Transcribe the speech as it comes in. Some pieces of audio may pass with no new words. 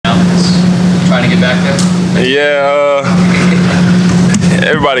back there? Yeah,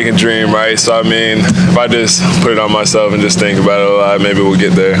 everybody can dream, right? So, I mean, if I just put it on myself and just think about it a lot, maybe we'll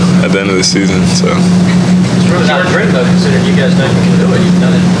get there at the end of the season. So. It's really not great, though, considering you guys know you can do it. You've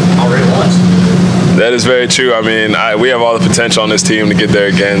done it already once. That is very true. I mean, we have all the potential on this team to get there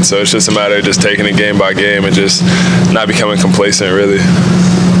again, so it's just a matter of just taking it game by game and just not becoming complacent, really.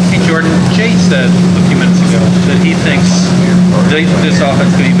 Hey, Jordan, Jay said a few minutes ago that he thinks this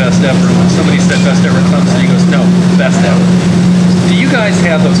offense could be best ever. When somebody said best ever Clemson, he goes, no, best ever. Do you guys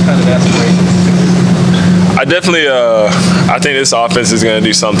have those kind of aspirations? I definitely, I think this offense is going to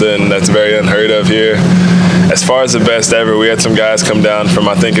do something that's very unheard of here. As far as the best ever, we had some guys come down from,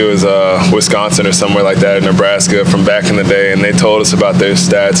 I think it was Wisconsin or somewhere like that, in Nebraska, from back in the day, and they told us about their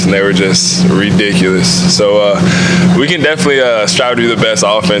stats, and they were just ridiculous. So we can definitely strive to be the best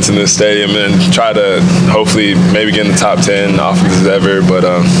offense in this stadium and try to hopefully maybe get in the top 10 offenses ever. But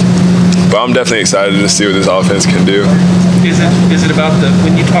I'm definitely excited to see what this offense can do. Is it about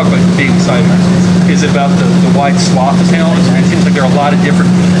when you talk about being excited, is it about the wide swath of talent? It seems like there are a lot of different.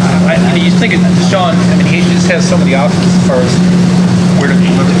 You think of Sean, I mean, he just has so many options as far as where to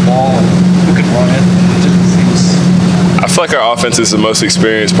deliver the ball and who can run it. It just seems. I feel like our offense is the most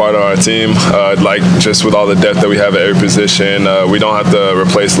experienced part of our team. Like just with all the depth that we have at every position, we don't have to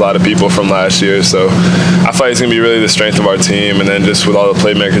replace a lot of people from last year. So I feel like it's going to be really the strength of our team. And then just with all the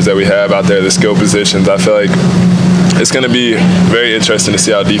playmakers that we have out there, the skill positions, I feel like it's going to be very interesting to see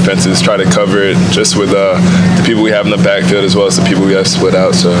how defenses try to cover it, just with the people we have in the backfield as well as the people we have split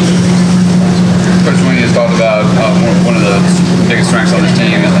out. So, Coach, when you just talked about one of the biggest strengths on this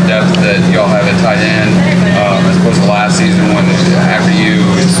team is the depth that y'all have at tight end, as opposed to last season when after you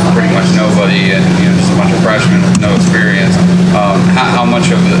it's pretty much nobody and just a bunch of freshmen with no experience. How much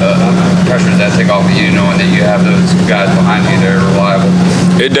of the pressure does that take off of you, knowing that you have those guys behind you that are reliable?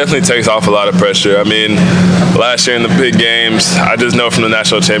 It definitely takes off a lot of pressure. I mean, last year in the big games, I just know from the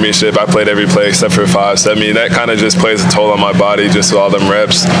national championship, I played every play except for 5. So, I mean, that kind of just plays a toll on my body just with all them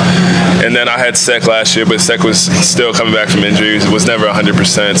reps. And then I had Sec last year, but Sec was still coming back from injuries. It was never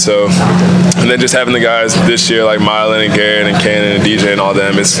 100%. So, and then just having the guys this year like Mylan and Garrett and Cannon and DJ and all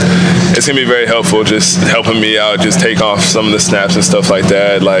them, it's going to be very helpful just helping me out, just take off some of the snaps and stuff like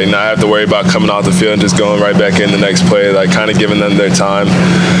that. Like, not have to worry about coming off the field and just going right back in the next play, like kind of giving them their time.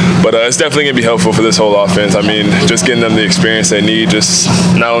 But it's definitely going to be helpful for this whole offense. I mean, just getting them the experience they need, just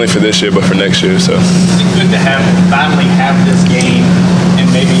not only for this year, but for next year. So is it good to finally have this game and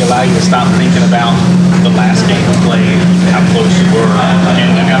maybe allow you to stop thinking about the last game you played, how close you were?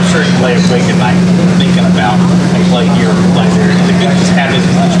 And I'm sure you lay awake at night thinking about a play here or a play there. Is it good to just have this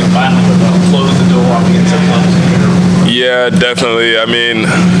and you can finally close the door off against a Clemson? Yeah, definitely. I mean,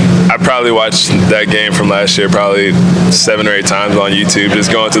 I probably watched that game from last year probably 7 or 8 times on YouTube,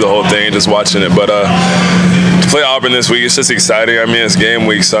 just going through the whole thing, just watching it. But to play Auburn this week, it's just exciting. I mean, it's game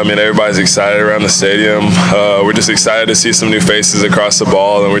week, so I mean, everybody's excited around the stadium. We're just excited to see some new faces across the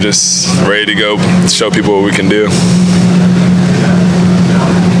ball, and we're just ready to go show people what we can do.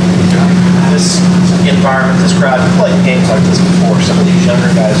 This environment, this crowd, you've played games like this before. Some of these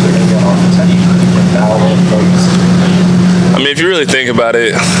younger guys are going to get on offense. How do you battle and focus? I mean, if you really think about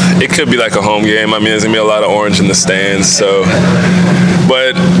it, it could be like a home game. I mean, there's going to be a lot of orange in the stands. So,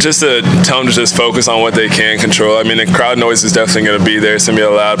 but just to tell them to just focus on what they can control. I mean, the crowd noise is definitely going to be there. It's going to be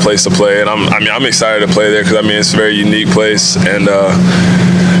a loud place to play. And I'm excited to play there because, I mean, it's a very unique place. And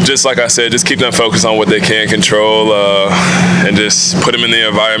just like I said, just keep them focused on what they can control and just put them in the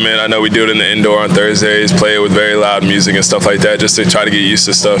environment. I know we do it in the indoor on Thursdays, play it with very loud music and stuff like that just to try to get used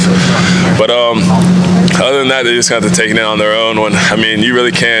to stuff. But other than that, they just have to take it on their own. When I mean, you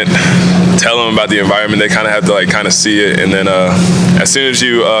really can't tell them about the environment. They kind of have to like kind of see it, and then as soon as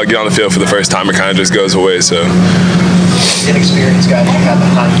you get on the field for the first time, it kind of just goes away. So. Inexperienced guys you have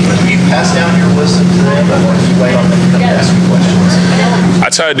behind you, do you pass down your wisdom to them, or do you wait on them to come ask you questions? I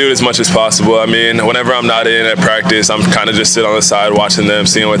try to do it as much as possible. I mean, whenever I'm not in at practice, I'm kind of just sit on the side watching them,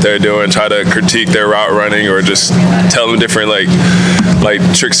 seeing what they're doing, try to critique their route running or just tell them different like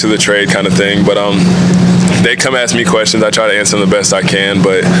tricks to the trade kind of thing. But they come ask me questions. I try to answer them the best I can,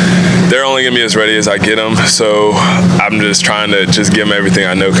 but they're only going to be as ready as I get them. So I'm just trying to just give them everything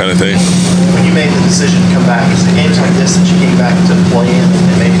I know kind of thing. When you made the decision to come back, is it games like this that you came back to play in,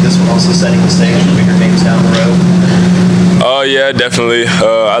 and maybe this one also setting the stage for bigger games down the road? Yeah, definitely.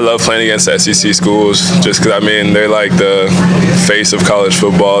 I love playing against SEC schools just because, I mean, they're like the face of college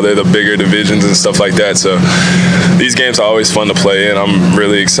football. They're the bigger divisions and stuff like that. So these games are always fun to play in. I'm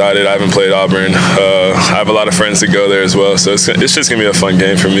really excited. I haven't played Auburn. I have a lot of friends that go there as well. So it's just going to be a fun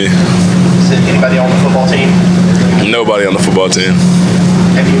game for me. Is it anybody on the football team? Nobody on the football team.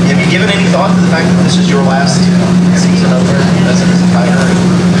 Have you given any thought to the fact that this is your last season over as a Tiger?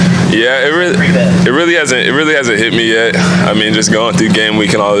 Yeah, it really hasn't hit me yet. I mean, just going through game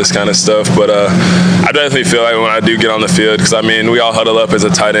week and all this kind of stuff. But I definitely feel like when I do get on the field, because I mean, we all huddle up as a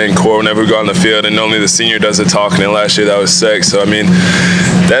tight end core whenever we go on the field, and only the senior does the talking. And last year that was Sex. So I mean,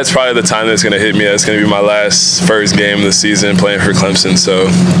 that's probably the time that's going to hit me. It's going to be my first game of the season playing for Clemson. So,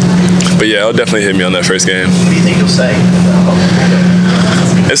 but yeah, it'll definitely hit me on that first game. What do you think you'll say?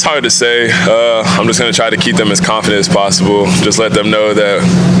 It's hard to say. I'm just going to try to keep them as confident as possible. Just let them know that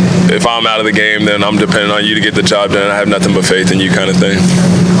if I'm out of the game, then I'm depending on you to get the job done. I have nothing but faith in you, kind of thing.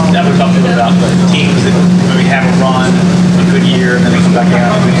 Now we're talking about the teams that maybe have a run, a good year, and then they come back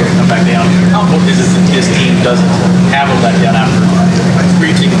down, a good year, come back down. What is it that this team doesn't have a letdown after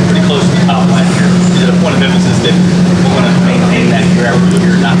reaching pretty close to the top last year? Is it a point of emphasis that we want to maintain that year after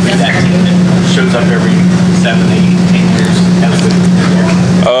year, not be that team that shows up every 7, 8, 10 years?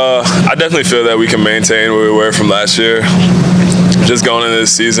 I definitely feel that we can maintain where we were from last year, just going into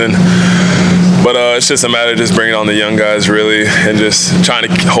this season. But it's just a matter of just bringing on the young guys, really, and just trying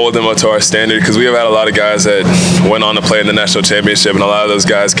to hold them up to our standard, because we have had a lot of guys that went on to play in the national championship, and a lot of those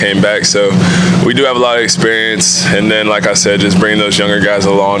guys came back. So we do have a lot of experience. And then, like I said, just bring those younger guys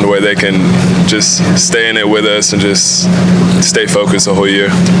along to where they can just stay in it with us and just stay focused the whole year.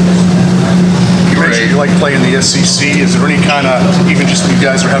 You mentioned you like playing the SEC. Is there any kind of, even just when you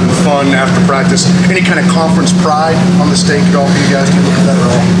guys are having fun after practice, any kind of conference pride on the stage at all for you guys? Do you look at that at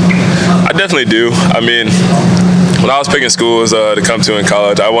all? I definitely do. I mean, when I was picking schools to come to in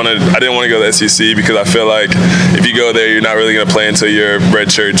college, I didn't want to go to the SEC because I feel like if you go there, you're not really going to play until your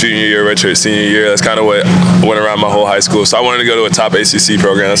redshirt junior year, redshirt senior year. That's kind of what went around my whole high school. So I wanted to go to a top ACC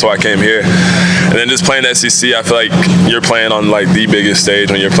program. That's why I came here. And then just playing the SEC, I feel like you're playing on like the biggest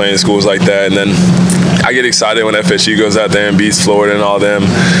stage when you're playing schools like that. And then I get excited when FSU goes out there and beats Florida and all them,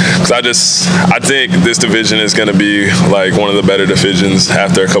 because I think this division is going to be like one of the better divisions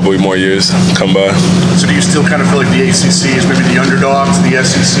after a couple more years come by. So do you still kind of feel like the ACC is maybe the underdogs, the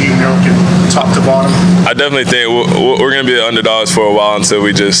SEC, when you're looking top to bottom? I definitely think we're going to be the underdogs for a while until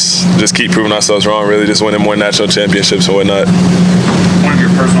we just keep proving ourselves wrong, really, just winning more national championships and whatnot. One of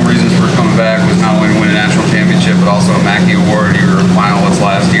your personal reasons for coming back was not only to win a national championship, but also a Mackey Award. You were a finalist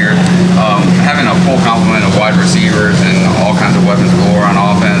last year. Having a full complement of wide receivers and all kinds of weapons galore on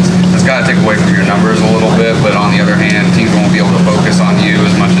offense, that's got to take away from your numbers a little bit. But on the other hand, teams won't be able to focus on you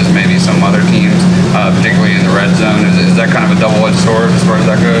as much as maybe some other teams, particularly in the red zone. Is that kind of a double-edged sword as far as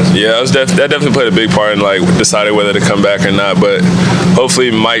that goes? Yeah, that definitely played a big part in like deciding whether to come back or not. But hopefully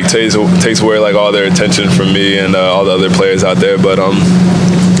Mike takes away like all their attention from me and all the other players out there. But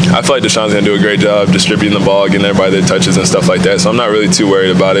I feel like Deshaun's going to do a great job distributing the ball, getting everybody their touches and stuff like that. So I'm not really too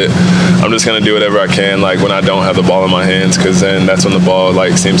worried about it. I'm just going to do whatever I can, like when I don't have the ball in my hands, because then that's when the ball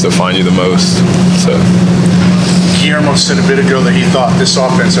like seems to find you the most. So. Guillermo said a bit ago that he thought this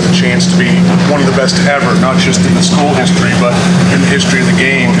offense had a chance to be one of the best ever, not just in the school history, but in the history of the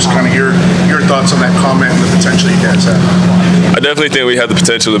game. Just kind of your thoughts on that comment and the potential you guys have. I definitely think we have the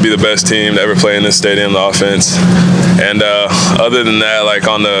potential to be the best team to ever play in this stadium, the offense. And other than that, like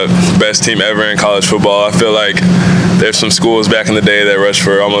on the best team ever in college football, I feel like there's some schools back in the day that rushed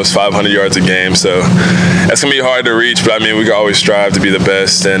for almost 500 yards a game. So that's going to be hard to reach, but I mean, we can always strive to be the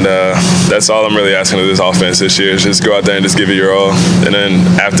best. And that's all I'm really asking of this offense this year is just go out there and just give it your all. And then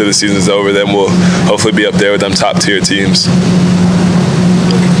after the season's over, then we'll hopefully be up there with them top tier teams.